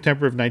it in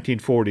September of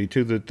 1940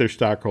 to their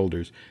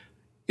stockholders.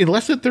 In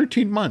less than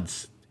 13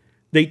 months,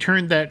 they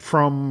turned that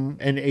from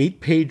an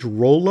 8-page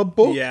roll-up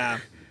book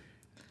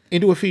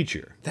into a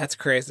feature. That's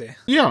crazy.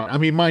 Yeah, I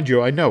mean, mind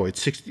you, I know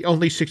it's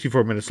only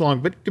 64 minutes long,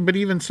 but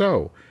even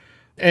so.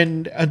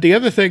 And the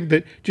other thing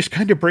that just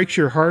kind of breaks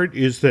your heart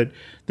is that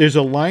there's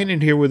a line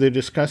in here where they're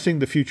discussing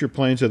the future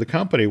plans of the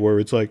company where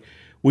it's like,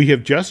 we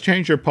have just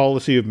changed our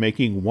policy of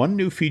making one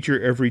new feature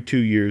every 2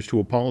 years to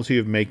a policy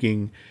of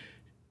making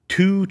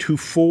 2 to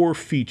 4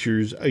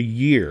 features a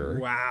year.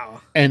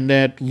 Wow. And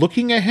that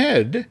looking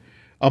ahead,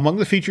 among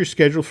the features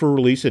scheduled for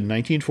release in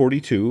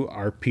 1942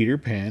 are Peter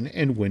Pan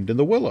and Wind in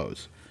the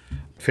Willows.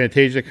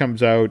 Fantasia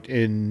comes out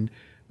in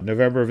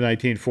November of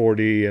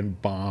 1940 and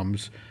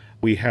bombs.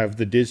 We have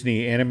the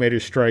Disney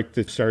animator strike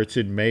that starts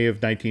in May of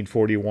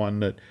 1941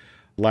 that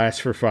lasts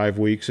for 5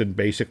 weeks and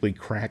basically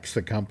cracks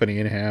the company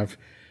in half.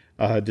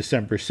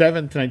 December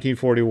 7th,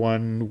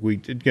 1941,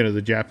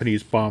 the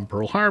Japanese bomb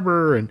Pearl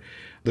Harbor, and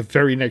the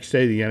very next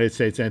day the United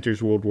States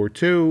enters World War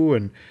II.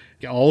 And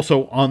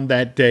also on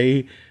that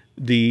day,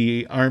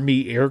 the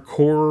Army Air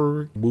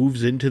Corps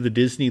moves into the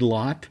Disney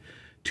lot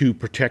to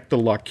protect the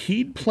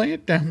Lockheed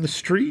plant down the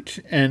street.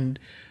 And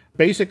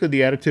basically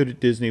the attitude at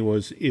Disney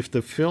was, if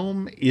the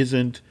film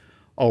isn't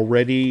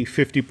already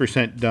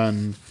 50%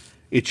 done,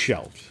 it's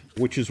shelved,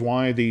 which is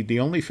why the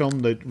only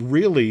film that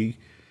really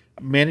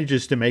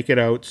manages to make it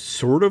out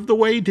sort of the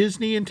way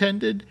Disney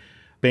intended,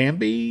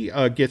 Bambi,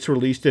 gets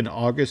released in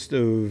August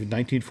of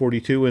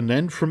 1942. And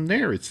then from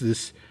there, it's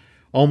this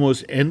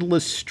almost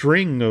endless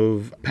string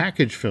of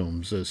package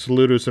films,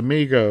 Saludos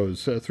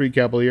Amigos, Three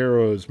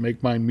Caballeros,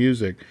 Make Mine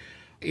Music.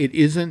 It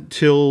isn't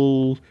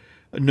till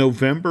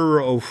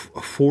November of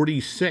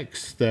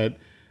 46 that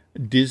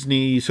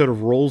Disney sort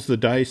of rolls the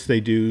dice. They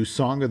do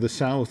Song of the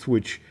South,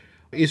 which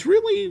is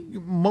really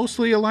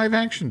mostly a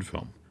live-action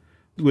film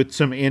with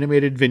some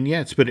animated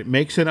vignettes, but it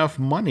makes enough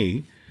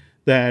money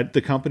that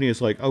the company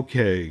is like,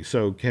 okay,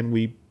 so can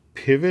we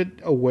pivot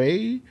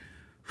away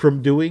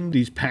from doing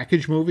these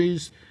package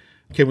movies?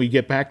 Can we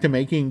get back to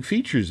making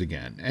features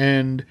again?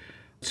 And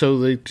so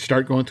they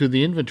start going through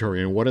the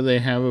inventory, and what do they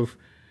have of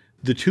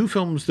the 2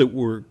 films that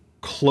were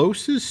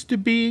closest to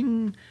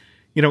being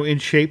in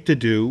shape to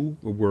do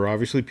were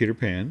obviously Peter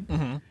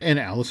Pan and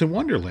Alice in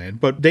Wonderland.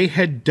 But they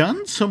had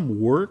done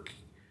some work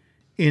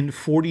in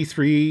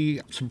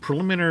 43, some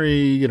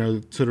preliminary,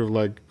 sort of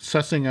like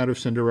sussing out of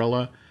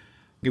Cinderella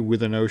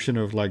with a notion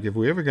of like, if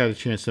we ever got a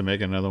chance to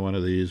make another one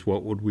of these,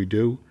 what would we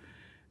do?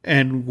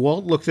 And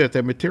Walt looked at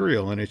that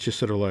material and it's just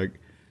sort of like,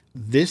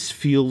 this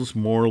feels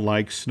more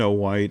like Snow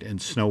White, and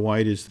Snow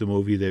White is the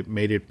movie that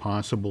made it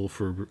possible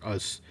for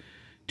us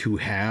to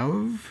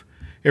have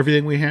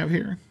everything we have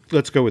here.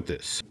 Let's go with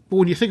this. But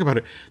when you think about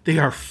it, they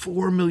are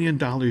 $4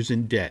 million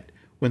in debt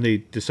when they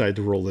decide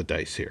to roll the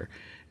dice here.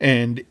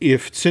 And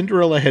if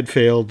Cinderella had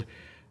failed,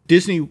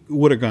 Disney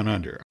would have gone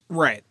under.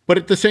 Right. But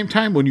at the same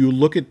time, when you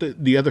look at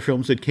the other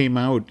films that came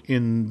out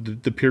in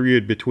the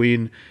period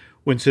between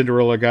when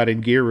Cinderella got in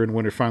gear and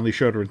when it finally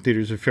showed her in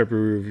theaters in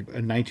February of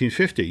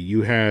 1950.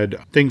 You had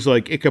things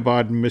like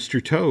Ichabod and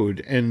Mr.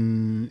 Toad,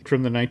 and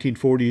from the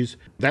 1940s,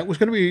 that was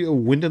going to be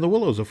Wind in the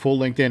Willows, a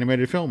full-length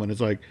animated film, and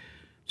it's like,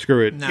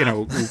 screw it,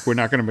 No. we're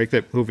not going to make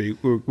that movie.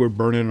 We're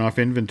burning off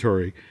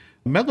inventory.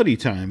 Melody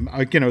Time,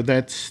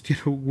 that's,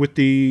 with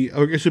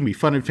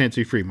Fun and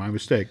Fancy Free, my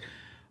mistake.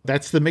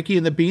 That's the Mickey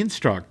and the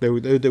Beanstalk.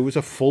 There was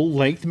a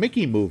full-length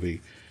Mickey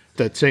movie.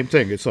 That same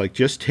thing. It's like,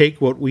 just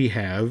take what we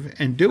have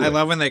and do it. I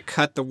love when they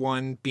cut the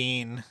one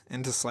bean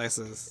into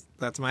slices.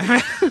 That's my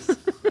that's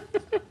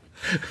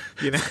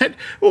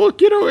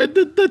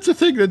a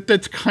thing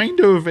that's kind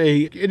of an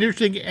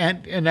interesting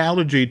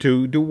analogy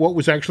to what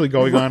was actually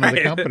going on in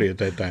the company at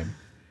that time.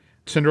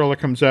 Cinderella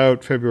comes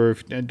out February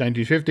of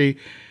 1950,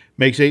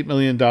 makes $8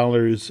 million,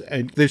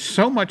 and there's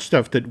so much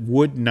stuff that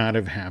would not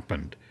have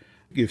happened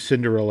if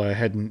Cinderella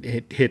hadn't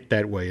hit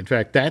that way. In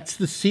fact, that's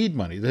the seed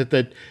money.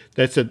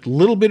 That's a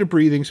little bit of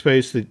breathing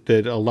space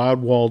that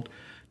allowed Walt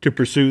to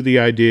pursue the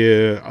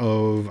idea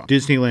of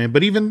Disneyland.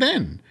 But even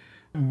then,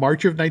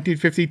 March of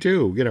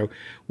 1952,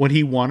 when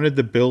he wanted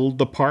to build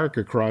the park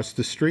across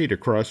the street,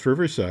 across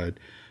Riverside,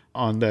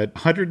 on that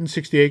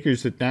 160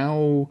 acres that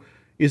now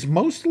is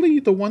mostly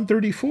the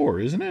 134,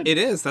 isn't it? It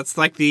is. That's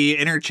like the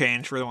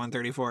interchange for the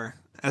 134.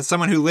 As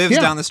someone who lives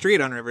down the street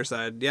on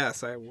Riverside,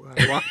 yes, I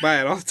walk by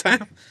it all the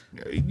time.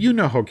 You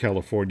know how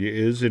California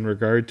is in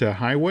regard to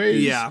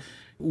highways. Yeah.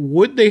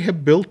 Would they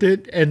have built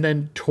it and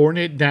then torn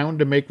it down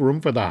to make room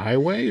for the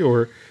highway?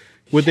 Or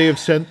would they have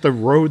sent the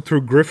road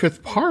through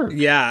Griffith Park?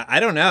 Yeah, I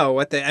don't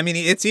know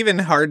it's even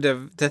hard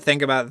to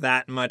think about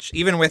that much,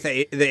 even with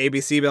the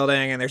ABC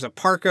building, and there's a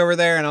park over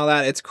there and all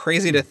that. It's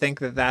crazy to think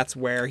that that's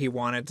where he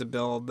wanted to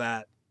build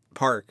that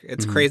park.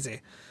 It's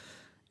crazy.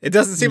 It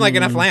doesn't seem like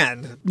enough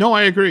land. No,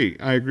 I agree.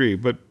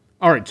 But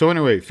all right. So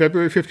anyway,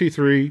 February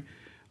 53,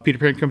 Peter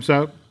Pan comes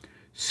out.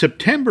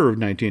 September of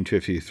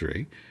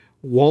 1953,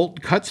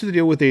 Walt cuts the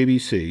deal with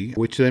ABC,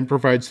 which then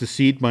provides the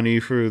seed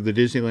money for the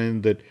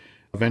Disneyland that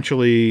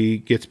eventually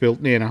gets built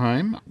in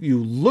Anaheim.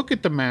 You look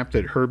at the map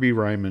that Herbie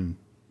Ryman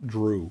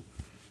drew,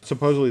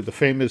 supposedly the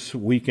famous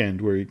weekend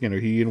where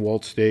he and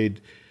Walt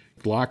stayed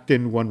locked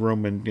in one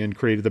room and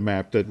created the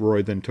map that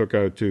Roy then took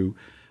out to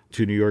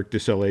New York to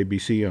sell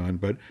ABC on.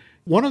 But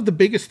one of the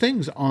biggest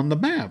things on the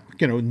map,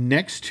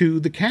 next to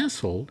the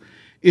castle,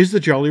 is the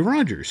Jolly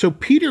Roger. So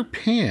Peter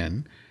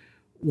Pan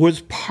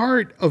was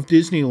part of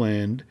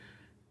Disneyland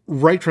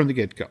right from the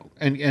get-go.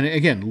 And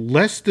again,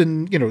 less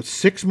than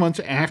 6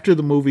 months after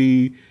the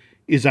movie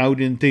is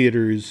out in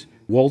theaters,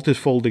 Walt is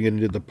folding it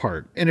into the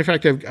park. And in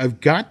fact,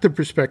 I've got the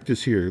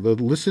prospectus here.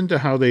 Listen to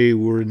how they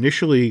were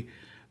initially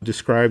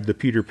described the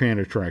Peter Pan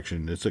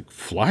attraction. It's like,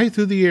 fly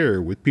through the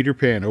air with Peter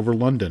Pan over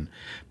London,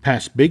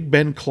 past Big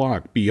Ben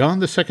Clock,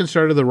 beyond the second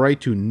star to the right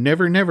to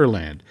Never Never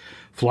Land,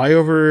 fly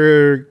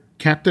over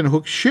Captain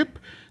Hook's ship,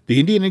 the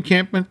Indian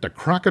encampment, the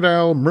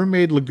Crocodile,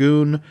 Mermaid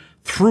Lagoon,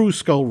 through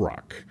Skull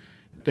Rock.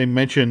 They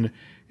mention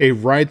a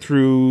ride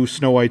through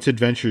Snow White's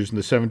adventures in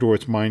the Seven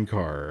Dwarfs mine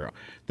car.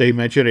 They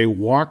mention a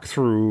walk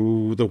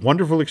through the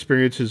wonderful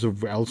experiences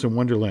of Alice in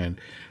Wonderland.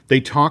 They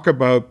talk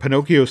about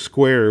Pinocchio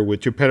Square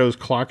with Geppetto's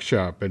Clock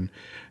Shop and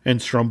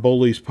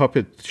Stromboli's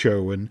Puppet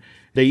Show. And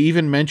they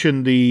even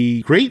mention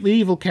the Great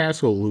Medieval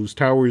Castle, whose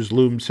towers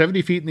loom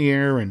 70 feet in the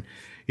air. And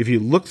if you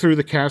look through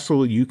the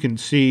castle, you can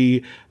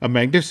see a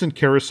magnificent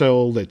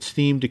carousel that's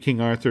themed to King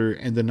Arthur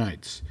and the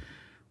knights.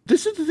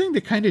 This is the thing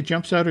that kind of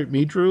jumps out at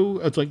me, Drew.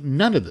 It's like,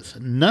 none of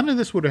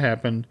this would have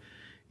happened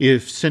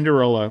if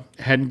Cinderella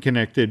hadn't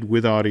connected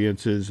with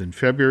audiences in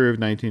February of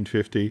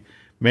 1950,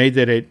 made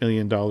that $8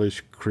 million,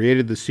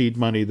 created the seed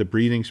money, the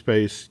breathing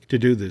space to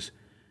do this.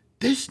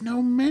 There's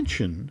no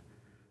mention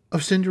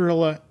of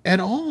Cinderella at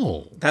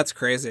all. That's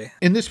crazy.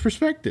 In this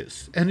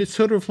prospectus. And it's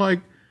sort of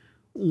like,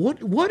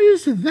 what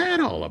is that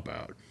all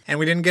about? And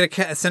we didn't get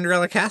a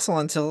Cinderella castle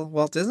until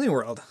Walt Disney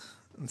World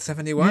in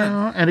 71.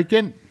 Yeah, and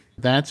again,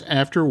 that's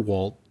after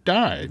Walt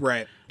died.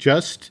 Right.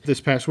 Just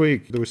this past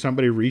week, there was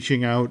somebody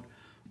reaching out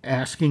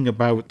asking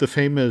about the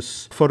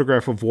famous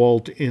photograph of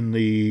Walt in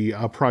the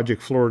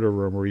Project Florida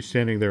room where he's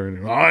standing there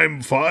and,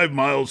 I'm 5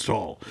 miles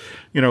tall.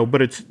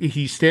 But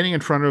he's standing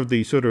in front of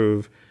the sort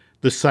of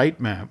the site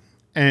map,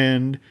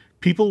 and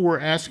people were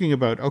asking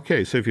about,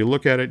 okay, so if you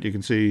look at it, you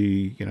can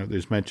see,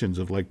 there's mentions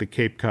of like the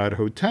Cape Cod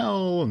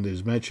Hotel and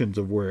there's mentions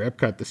of where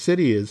Epcot, the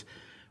city is.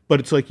 But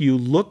it's like you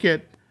look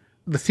at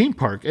the theme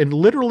park and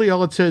literally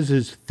all it says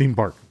is theme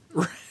park.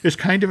 There's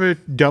kind of a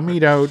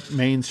dummied out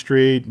Main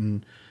Street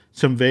and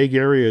some vague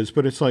areas,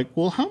 but it's like,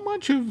 well, how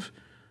much of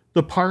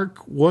the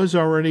park was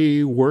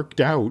already worked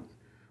out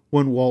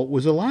when Walt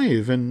was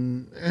alive?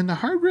 And the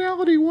hard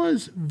reality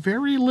was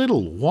very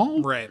little.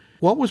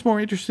 Walt was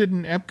more interested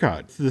in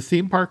Epcot. The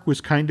theme park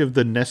was kind of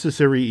the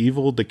necessary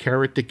evil, the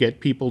carrot to get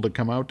people to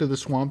come out to the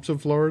swamps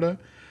of Florida.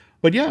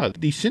 But yeah,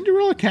 the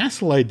Cinderella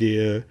Castle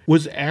idea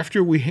was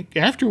after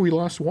we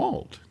lost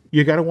Walt.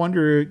 You got to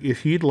wonder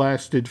if he'd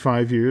lasted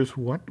 5 years,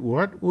 what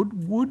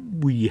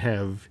would we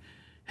have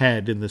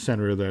had in the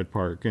center of that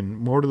park? And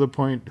more to the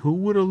point, who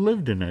would have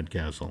lived in that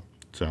castle?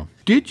 So,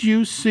 did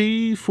you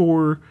see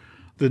for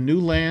the new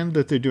land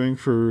that they're doing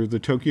for the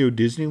Tokyo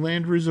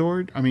Disneyland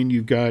Resort? I mean,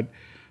 you've got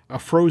a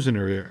Frozen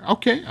area.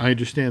 Okay, I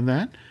understand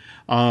that.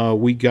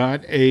 We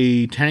got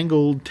a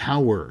Tangled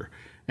Tower.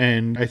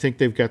 And I think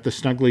they've got the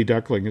Snuggly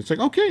Duckling. It's like,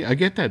 okay, I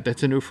get that.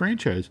 That's a new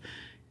franchise.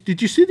 Did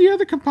you see the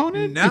other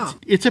component? No.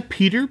 It's a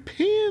Peter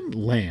Pan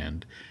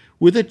land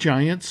with a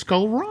giant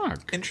Skull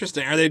Rock.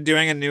 Interesting. Are they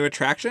doing a new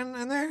attraction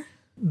in there?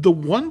 The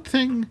one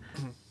thing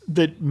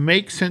that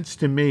makes sense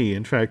to me,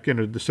 in fact,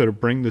 to sort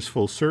of bring this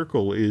full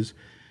circle, is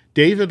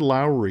David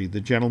Lowery, the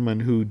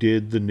gentleman who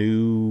did the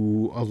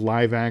new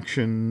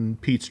live-action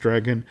Pete's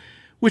Dragon,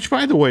 which,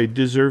 by the way,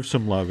 deserves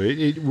some love.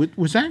 It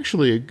was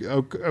actually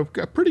a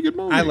pretty good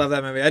movie. I love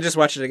that movie. I just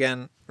watched it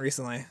again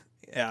recently.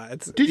 Yeah,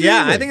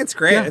 I think it's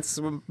great. Yeah. It's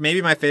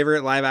maybe my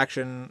favorite live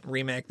action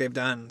remake they've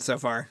done so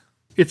far.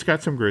 It's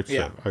got some great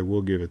stuff. I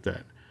will give it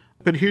that.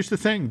 But here's the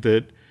thing,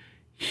 that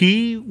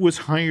he was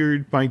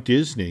hired by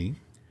Disney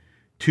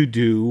to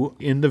do,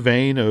 in the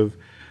vein of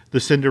the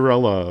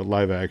Cinderella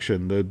live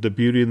action, the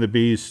Beauty and the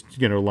Beast,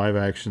 live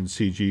action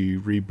CG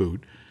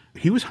reboot.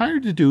 He was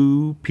hired to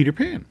do Peter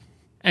Pan.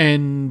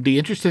 And the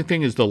interesting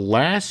thing is, the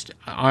last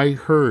I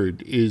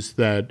heard is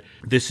that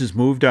this is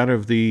moved out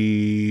of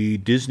the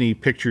Disney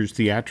Pictures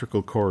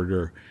theatrical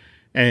corridor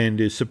and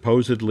is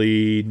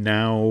supposedly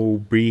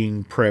now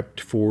being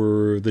prepped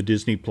for the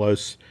Disney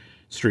Plus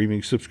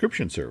streaming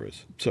subscription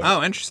service. So,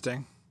 oh,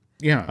 interesting.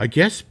 Yeah, I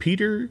guess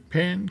Peter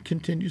Pan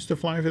continues to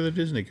fly for the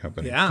Disney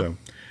company. Yeah. So,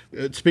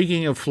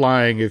 speaking of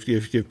flying, if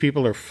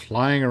people are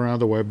flying around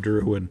the web,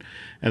 Drew, and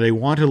they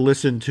want to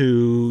listen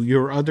to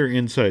your other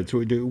insights,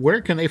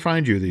 where can they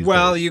find you these days?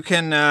 Well, you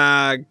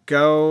can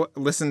go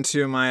listen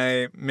to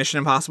my Mission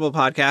Impossible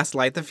podcast,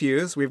 Light the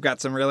Fuse. We've got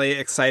some really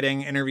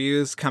exciting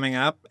interviews coming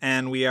up,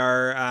 and we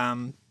are...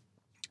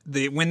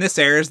 when this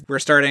airs, we're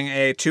starting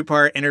a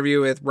 2-part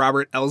interview with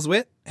Robert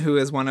Elswit, who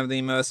is one of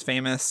the most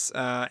famous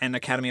and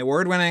Academy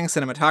Award-winning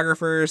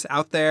cinematographers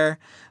out there.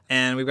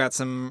 And we've got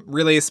some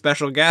really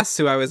special guests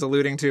who I was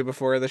alluding to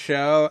before the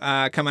show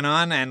coming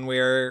on, and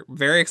we're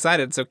very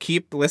excited. So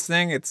keep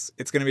listening. It's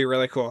going to be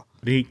really cool.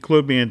 He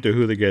clued me into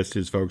who the guest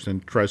is, folks,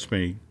 and trust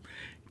me,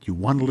 you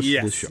want to listen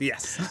to this show.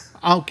 Yes.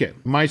 Okay,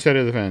 my side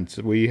of the fence.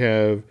 We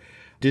have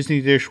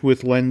Disney Dish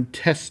with Len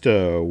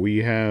Testa. We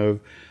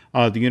have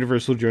the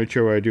Universal Joint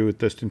Show I do with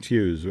Dustin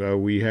Hughes.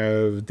 We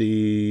have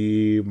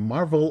the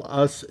Marvel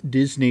Us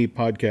Disney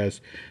podcast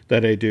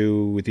that I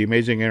do with the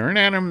amazing Aaron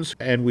Adams.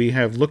 And we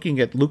have Looking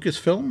at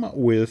Lucasfilm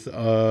with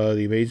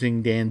the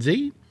amazing Dan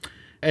Z.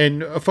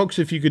 And folks,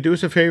 if you could do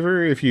us a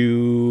favor, if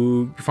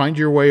you find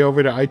your way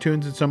over to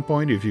iTunes at some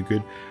point, if you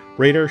could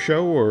rate our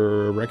show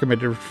or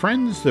recommend it to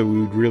friends, that we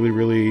would really,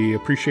 really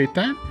appreciate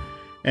that.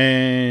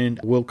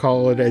 And we'll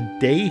call it a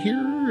day here,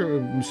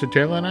 Mr.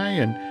 Taylor and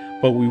I,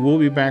 but we will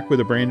be back with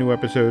a brand new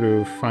episode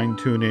of Fine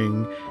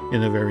Tuning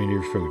in the very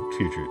near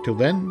future. Till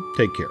then,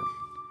 take care.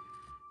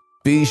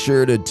 Be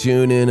sure to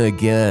tune in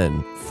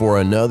again for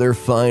another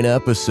fine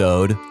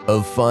episode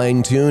of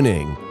Fine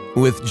Tuning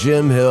with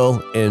Jim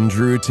Hill and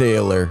Drew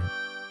Taylor.